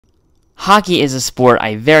Hockey is a sport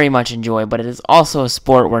I very much enjoy, but it is also a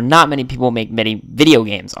sport where not many people make many video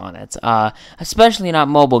games on it, especially not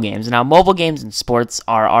mobile games. Now, mobile games and sports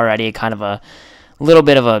are already kind of a little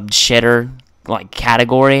bit of a shitter like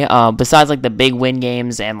category. Besides like the big win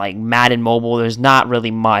games and like Madden Mobile, there's not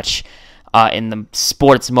really much in the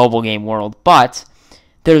sports mobile game world, but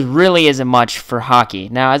there really isn't much for hockey.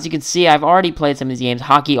 Now, as you can see, I've already played some of these games.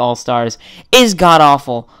 Hockey All-Stars is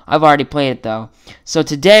god-awful. I've already played it, though. So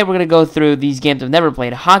today, we're going to go through these games I've never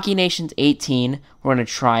played. Hockey Nations 18, we're going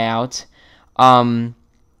to try out.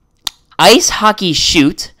 Ice Hockey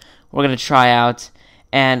Shoot, we're going to try out.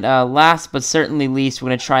 And last but certainly least, we're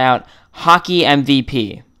going to try out Hockey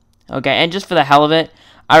MVP. Okay, and just for the hell of it,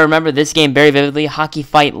 I remember this game very vividly, Hockey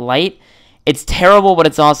Fight Light. It's terrible, but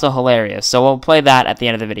it's also hilarious. So we'll play that at the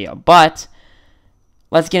end of the video. But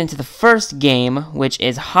let's get into the first game, which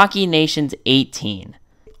is Hockey Nations 18.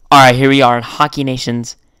 Alright, here we are in Hockey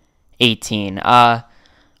Nations 18. I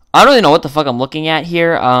don't really know what the fuck I'm looking at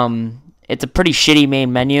here. It's a pretty shitty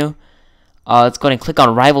main menu. Let's go ahead and click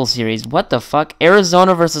on Rival Series. What the fuck?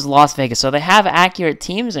 Arizona versus Las Vegas. So they have accurate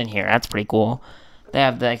teams in here. That's pretty cool. They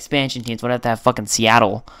have the expansion teams. What if they have fucking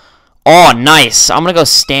Seattle? Oh, nice. I'm going to go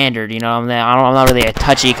standard, you know. I'm not really a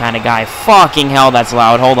touchy kind of guy. Fucking hell, that's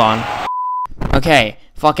loud. Hold on. Okay,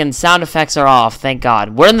 fucking sound effects are off. Thank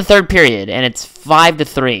God. We're in the third period, and it's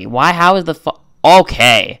 5-3. Why? How is the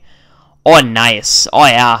Okay. Oh, nice. Oh,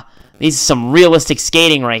 yeah. These are some realistic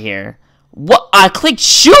skating right here. What? I clicked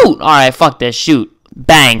shoot. Alright, fuck this. Shoot.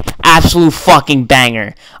 Bang. Absolute fucking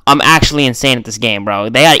banger. I'm actually insane at this game, bro.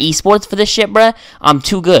 They got esports for this shit, bro. I'm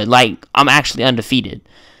too good. Like, I'm actually undefeated.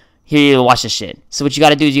 Here, you watch this shit. So what you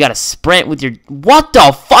gotta do is you gotta sprint with your... What the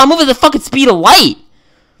fuck? I'm moving at the fucking speed of light.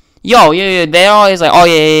 Yo, yeah, they're always like, oh,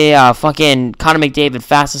 yeah. Fucking Connor McDavid,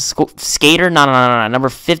 fastest skater? No. Number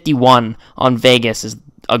 51 on Vegas is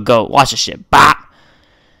a GOAT. Watch this shit. Bah.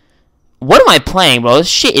 What am I playing, bro? This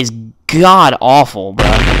shit is god-awful,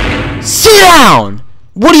 bro. Sit down!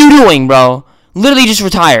 What are you doing, bro? Literally just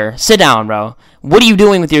retire. Sit down, bro. What are you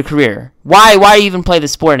doing with your career? Why do you even play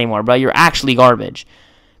this sport anymore, bro? You're actually garbage.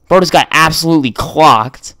 Bro just got absolutely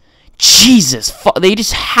clocked. Jesus, they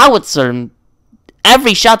just howitzer.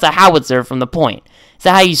 Every shot's a howitzer from the point. Is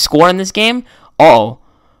that how you score in this game? Oh,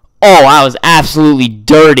 I was absolutely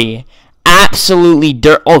dirty. Absolutely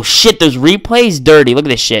dirty. Oh, shit, those replays? Dirty. Look at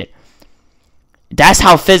this shit. That's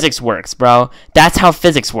how physics works, bro. That's how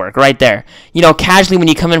physics work right there. You know, casually when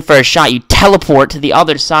you come in for a shot, you teleport to the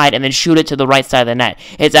other side and then shoot it to the right side of the net.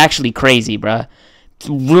 It's actually crazy, bro.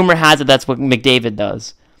 Rumor has it that's what McDavid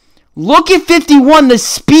does. Look at 51, the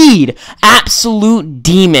speed. Absolute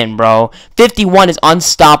demon, bro. 51 is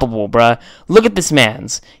unstoppable, bro. Look at this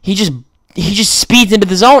man's. He just speeds into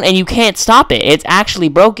the zone, and you can't stop it. It's actually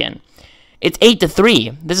broken. It's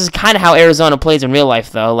 8-3. This is kind of how Arizona plays in real life,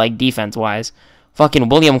 though, like defense-wise. Fucking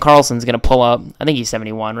William Karlsson's going to pull up. I think he's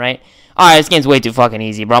 71, right? Alright, this game's way too fucking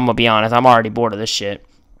easy, bro. I'm going to be honest. I'm already bored of this shit.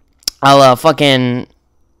 Let's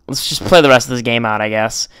just play the rest of this game out, I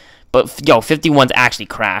guess. But, yo, 51's actually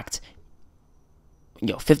cracked.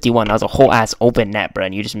 Yo, 51, that was a whole ass open net, bro,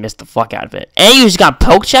 and you just missed the fuck out of it. And you just got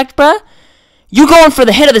poke checked, bro? You going for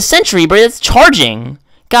the hit of the century, bro. That's charging.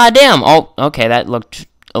 Goddamn. Oh, okay, that looked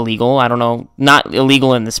illegal. I don't know. Not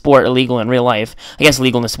illegal in the sport, illegal in real life. I guess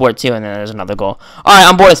illegal in the sport, too, and then there's another goal. Alright,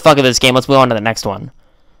 I'm bored as fuck of this game. Let's move on to the next one.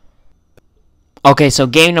 Okay, so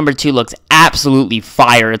game number 2 looks absolutely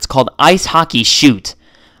fire. It's called Ice Hockey Shoot.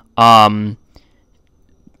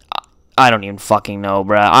 I don't even fucking know,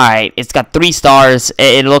 bruh. Alright, it's got 3 stars.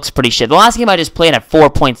 It looks pretty shit. The last game I just played had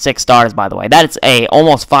 4.6 stars, by the way. That is a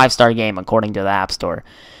almost 5-star game, according to the App Store.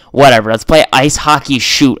 Whatever, let's play Ice Hockey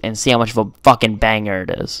Shoot and see how much of a fucking banger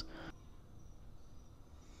it is.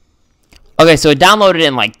 Okay, so it downloaded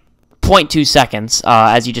in like 0.2 seconds,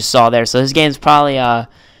 as you just saw there. So this game's probably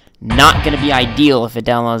not going to be ideal if it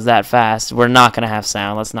downloads that fast. We're not going to have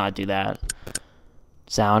sound. Let's not do that.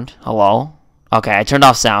 Sound? Hello? Okay, I turned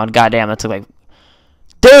off sound. Goddamn, that took like...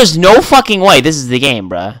 There's no fucking way this is the game,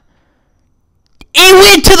 bruh. It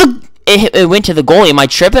went to the goalie. Am I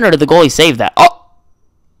tripping, or did the goalie save that? Oh!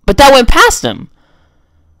 But that went past him.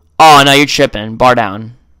 Oh, no, you're tripping. Bar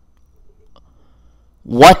down.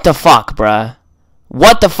 What the fuck, bruh?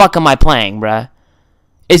 What the fuck am I playing, bruh?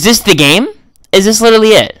 Is this the game? Is this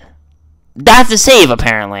literally it? That's a save,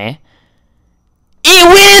 apparently. It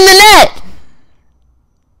went in the net!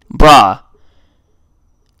 Bruh.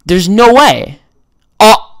 There's no way.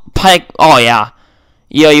 Oh, Pike. Oh, yeah.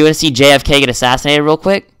 Yo, you want to see JFK get assassinated real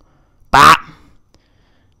quick? Bah.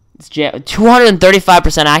 It's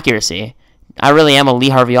 235% accuracy. I really am a Lee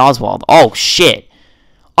Harvey Oswald. Oh, shit.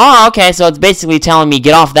 Oh, okay, so it's basically telling me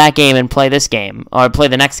get off that game and play this game. Or play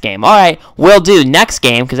the next game. Alright, will do. Next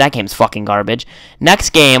game, because that game's fucking garbage. Next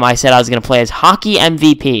game I said I was going to play as Hockey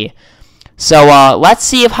MVP. So, let's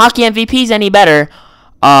see if Hockey MVP is any better.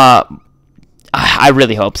 I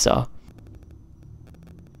really hope so.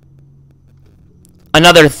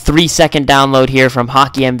 Another 3-second download here from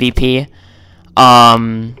Hockey MVP.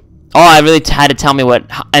 Oh, I really had to tell me what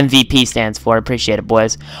MVP stands for. Appreciate it,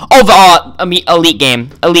 boys. Oh, elite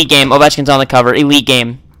game. Elite game. Ovechkin's on the cover. Elite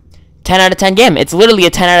game. 10 out of 10 game. It's literally a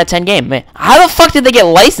 10 out of 10 game. Man, how the fuck did they get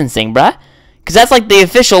licensing, bruh? Because that's like the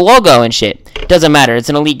official logo and shit. Doesn't matter. It's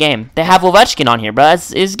an elite game. They have Ovechkin on here,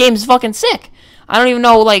 bruh. His game's fucking sick. I don't even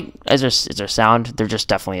know, like, is there sound? There just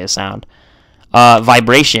definitely is sound.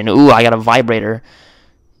 Vibration. Ooh, I got a vibrator.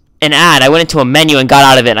 An ad. I went into a menu and got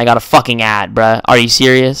out of it, and I got a fucking ad, bruh. Are you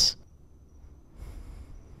serious?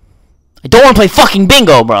 I don't want to play fucking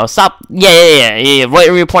bingo, bro. Stop. Yeah. What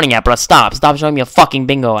are you pointing at, bro? Stop showing me a fucking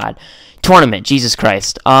bingo ad. Tournament. Jesus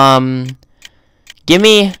Christ. Give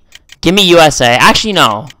me USA. Actually,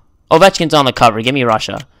 no. Ovechkin's on the cover. Give me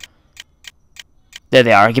Russia. There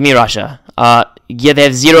they are. Give me Russia. Yeah, they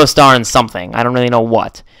have 0 star and something. I don't really know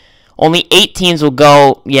what. Only 8 teams will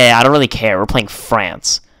go. Yeah, I don't really care. We're playing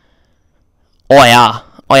France. Oh, yeah.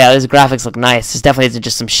 These graphics look nice. This definitely isn't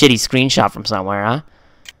just some shitty screenshot from somewhere, huh?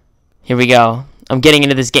 Here we go. I'm getting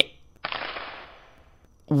into this game.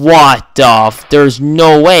 What the there's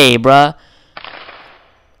no way, bruh.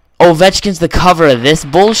 Ovechkin's the cover of this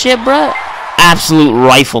bullshit, bruh? Absolute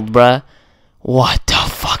rifled, bruh. What the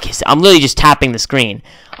fuck is that? I'm literally just tapping the screen.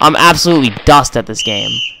 I'm absolutely dust at this game.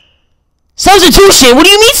 Substitution? What do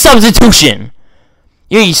you mean substitution?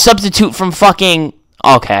 You substitute from fucking...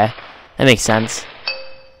 Okay. That makes sense.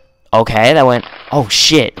 Okay, that went... Oh,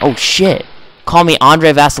 shit. Call me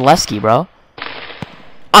Andre Vasilevsky, bro.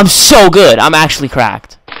 I'm so good. I'm actually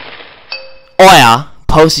cracked. Oh, yeah.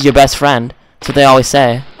 Post is your best friend. That's what they always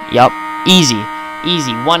say. Yup. Easy.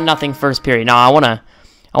 1-0 first period. Now, I wanna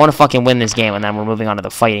fucking win this game, and then we're moving on to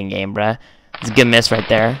the fighting game, bruh. It's a good miss right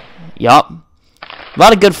there. Yup. A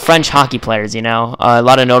lot of good French hockey players, you know. A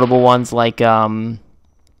lot of notable ones, like,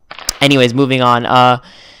 Anyways, moving on.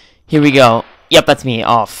 Here we go. Yep, that's me.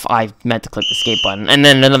 Oh, I meant to click the escape button. And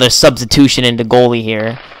then another substitution into goalie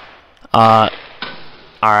here.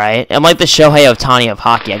 Alright. I'm like the Shohei Ohtani of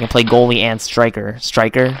hockey. I can play goalie and striker.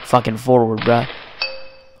 Striker? Fucking forward, bruh.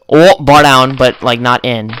 Oh, bar down, but, like, not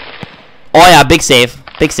in. Oh, yeah, big save.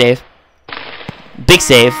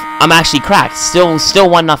 I'm actually cracked. Still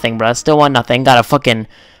 1-0, bruh. Still 1-0. Got a fucking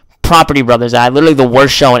Property Brothers ad. Literally the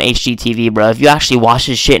worst show on HGTV, bruh. If you actually watch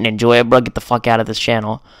this shit and enjoy it, bruh, get the fuck out of this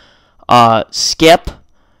channel. Skip,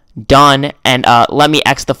 done, and let me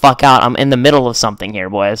X the fuck out. I'm in the middle of something here,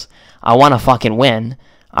 boys. I want to fucking win.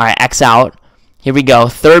 Alright, X out. Here we go.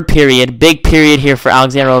 Third period. Big period here for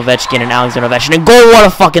Alexander Ovechkin and Alexander Ovechkin. And goal, what a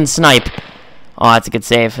fucking snipe. Oh, that's a good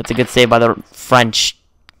save. That's a good save by the French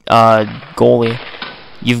goalie.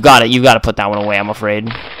 You've got to put that one away, I'm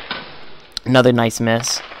afraid. Another nice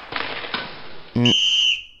miss.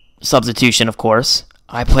 Substitution, of course.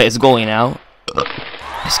 I play as goalie now.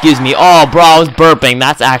 Excuse me. Oh, bro, I was burping.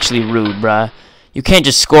 That's actually rude, bruh. You can't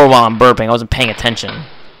just score while I'm burping. I wasn't paying attention.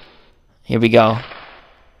 Here we go.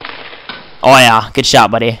 Oh, yeah. Good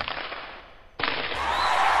shot, buddy.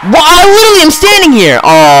 Well, I literally am standing here.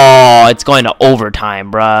 Oh, it's going to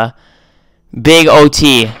overtime, bruh. Big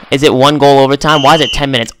OT. Is it 1 goal overtime? Why is it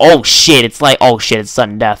 10 minutes? Oh, shit. It's like, oh, shit. It's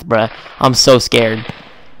sudden death, bruh. I'm so scared.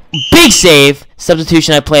 Big save.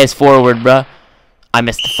 Substitution, I play as forward, bruh. I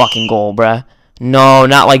missed the fucking goal, bruh. No,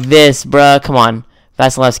 not like this, bruh. Come on.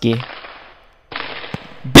 Vasilevsky.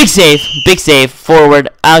 Big save. Forward.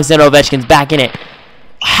 Alexander Ovechkin's back in it.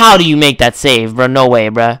 How do you make that save, bruh? No way,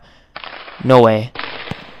 bruh. No way.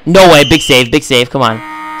 Big save. Come on.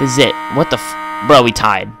 This is it. What the Bro, we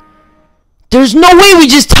tied. There's no way we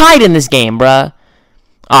just tied in this game, bruh.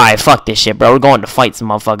 Alright, fuck this shit, bro. We're going to fight some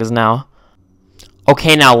motherfuckers now.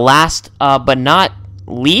 Okay, now last, but not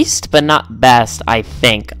least, but not best, I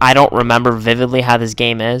think. I don't remember vividly how this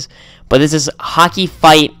game is, but this is Hockey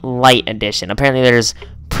Fight Lite Edition. Apparently there's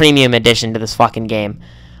Premium Edition to this fucking game.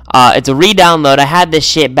 It's a re-download. I had this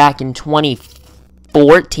shit back in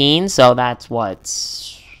 2014, so that's what?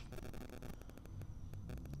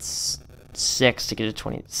 6 to get to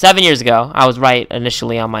 27 years ago. I was right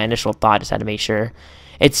initially on my initial thought. Just had to make sure.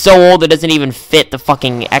 It's so old it doesn't even fit the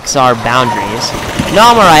fucking XR boundaries. No,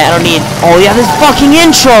 I'm alright. I don't need... Oh, yeah, this fucking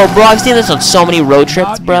intro, bro. I've seen this on so many road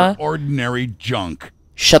trips, bruh. Ordinary junk.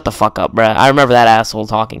 Shut the fuck up, bruh. I remember that asshole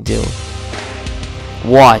talking, too.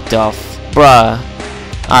 What the bruh.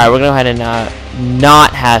 Alright, we're gonna go ahead and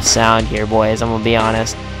not have sound here, boys. I'm gonna be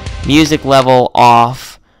honest. Music level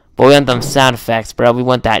off. But we want them sound effects, bro. We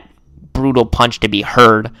want that brutal punch to be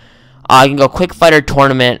heard. You can go quick fighter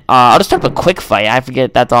tournament. I'll just start with quick fight. I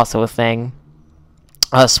forget that's also a thing.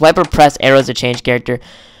 Swipe or press arrows to change character.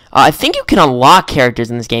 I think you can unlock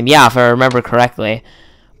characters in this game. Yeah, if I remember correctly.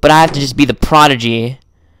 But I have to just be the Prodigy.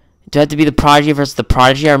 Do I have to be the Prodigy versus the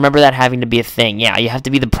Prodigy? I remember that having to be a thing. Yeah, you have to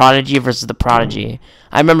be the Prodigy versus the Prodigy.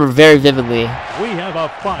 I remember very vividly. We have a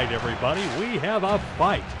fight, everybody. We have a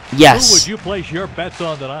fight. Yes. Who would you place your bets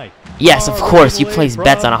on tonight? Yes, of course. You place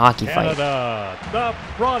bets on a hockey Canada, fight. The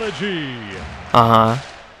Prodigy.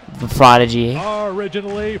 The Prodigy.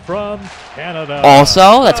 Originally from Canada.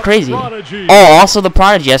 Also, that's crazy. Prodigy. Oh, also the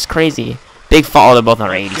Prodigy. That's crazy. Big fall. They're both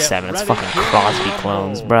on 87. It's fucking Crosby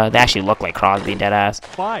clones, bro. They actually look like Crosby, deadass.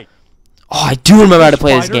 Fight. Oh, I do remember how to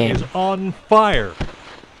play this game. Is on fire.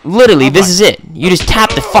 Literally, this is it. You just tap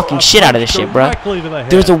the fucking shit out of this shit, bro.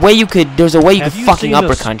 There's a way you could fucking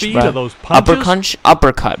uppercut, bro.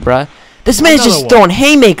 Uppercut, bro. This man's just throwing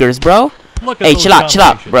haymakers, bro. Hey, chill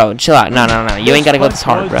out, bro. Chill out. No. You ain't gotta go this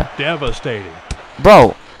hard, bro. Devastating.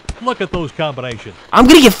 Bro. Look at those combinations. I'm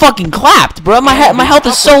gonna get fucking clapped, bro. My health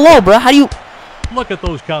is so low, bro. How do you... Look at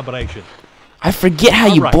those combinations. I forget how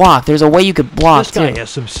you block. There's a way you could block, too. This guy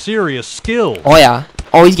has some serious skill. Oh, yeah.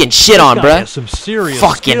 Oh, he's getting shit on, bro. Some serious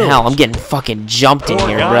fucking hell. I'm getting fucking jumped in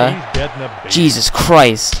here, bro. Jesus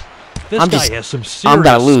Christ. I'm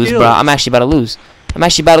about to lose, bro. I'm actually about to lose.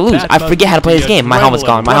 I forget how to play this game. My helmet's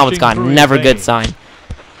gone. Never good sign.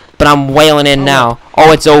 But I'm wailing in now.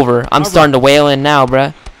 Oh, it's over. I'm starting to wail in now,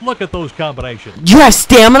 bro. Look at those combinations. You have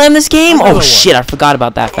stamina in this game? Oh, shit. I forgot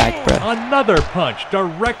about that fact, bro. Another punch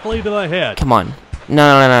directly to the head. Come on.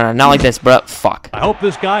 No. Not like this, bro. Fuck. I hope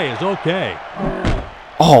this guy is okay.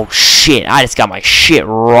 Oh, shit. I just got my shit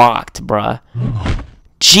rocked, bro.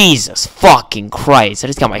 Jesus fucking Christ. I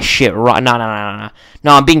just got my shit rocked. No.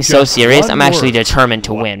 No, I'm being so serious. I'm actually determined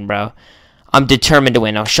to win, bro. I'm determined to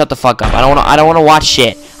win. No, shut the fuck up. I don't want to watch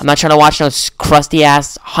shit. I'm not trying to watch no crusty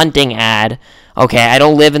ass hunting ad. Okay, I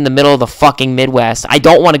don't live in the middle of the fucking Midwest. I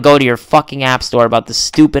don't want to go to your fucking app store about this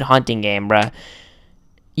stupid hunting game, bruh.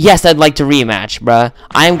 Yes, I'd like to rematch, bruh.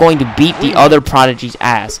 I am going to beat the other Prodigy's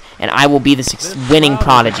ass, and I will be the winning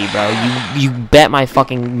Prodigy, bro. You bet my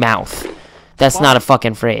fucking mouth. That's not a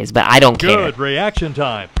fucking phrase, but I don't care. Good reaction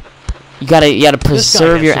time. You gotta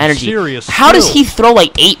preserve your energy. How does he throw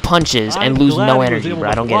like 8 punches and lose no energy, bro?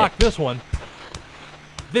 I don't get it. This one.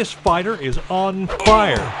 This fighter is on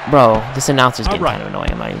fire. Bro, this announcer's getting kind of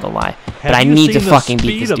annoying, I'm not even gonna lie. But I need to fucking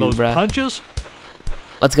beat this dude, bro. Punches?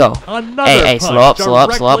 Let's go. Hey, slow up.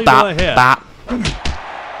 Bop.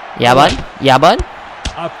 Yeah, bud?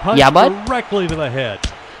 A punch directly to the head.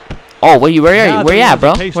 Oh, where are you at,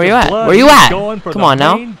 bro? Where you at? Come on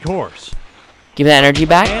now. Give me that energy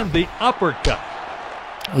back. And the uppercut.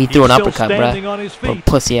 He threw an uppercut, bro.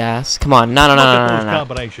 Pussy ass. Come on. No.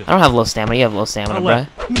 I don't have low stamina. You have low stamina, bro.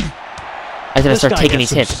 I gotta start taking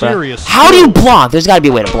these hits, bro. How do you block? There's gotta be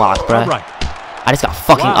a way to block, bro. I just got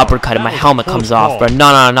fucking uppercut and my helmet comes off, bro.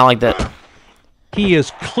 No, not like that. He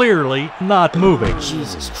is clearly not moving.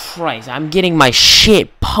 Jesus Christ. I'm getting my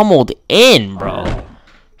shit pummeled in, bro.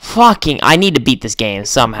 Fucking, I need to beat this game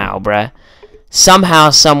somehow, bruh. Somehow,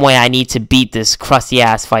 someway, I need to beat this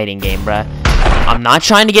crusty-ass fighting game, bruh. I'm not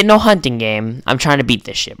trying to get no hunting game. I'm trying to beat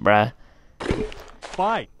this shit, bruh.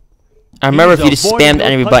 Fight. I remember if you just spammed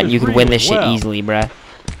every button, you could win this shit easily, bruh.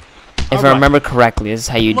 If I remember correctly, this is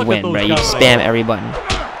how you'd win, bruh. You just spam every button.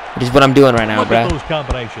 Which is what I'm doing right now, bruh.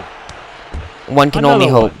 One can only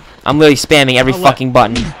hope. I'm literally spamming every fucking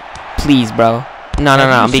button. Please, bro. No,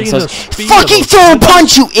 I'm being so... Fucking throw a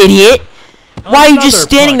punch, you idiot! Why are you just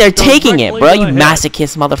standing there taking it, bro? You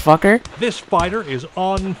masochist motherfucker. This fighter is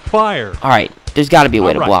on fire. Alright, there's gotta be a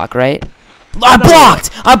way to block, right? I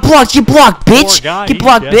blocked! You blocked, bitch! Get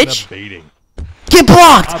blocked, bitch! Get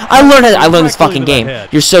blocked! I learned this fucking game.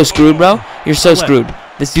 You're so screwed, bro. You're so screwed.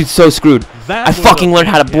 This dude's so screwed. I fucking learned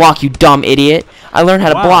how to block, you dumb idiot. I learned how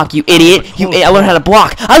to block, you idiot. I learned how to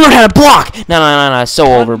block. No. It's so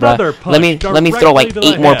over, bro. Let me throw like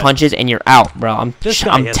 8 more punches and you're out, bro. I'm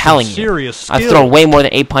telling you. I've thrown way more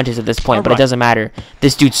than 8 punches at this point, but it doesn't matter.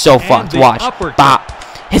 This dude's so fucked. Watch. Bop.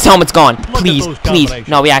 His helmet's gone. Please.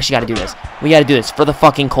 No, we actually gotta do this. We gotta do this for the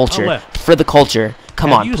fucking culture. For the culture.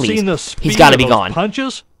 Come on, please. He's gotta be gone.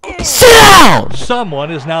 Sit down!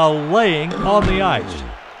 Someone is now laying on the ice.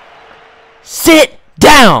 Sit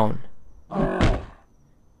down!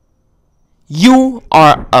 You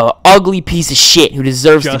are an ugly piece of shit who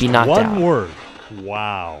deserves to be knocked out. One word.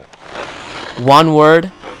 Wow. One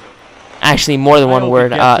word? Actually, more than one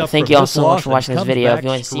word. Thank you all so much for watching this video. If you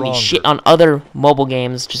want to see me shit on other mobile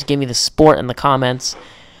games, just give me the sport in the comments.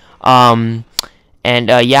 And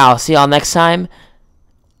yeah, I'll see y'all next time.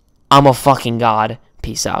 I'm a fucking god.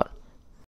 Peace out.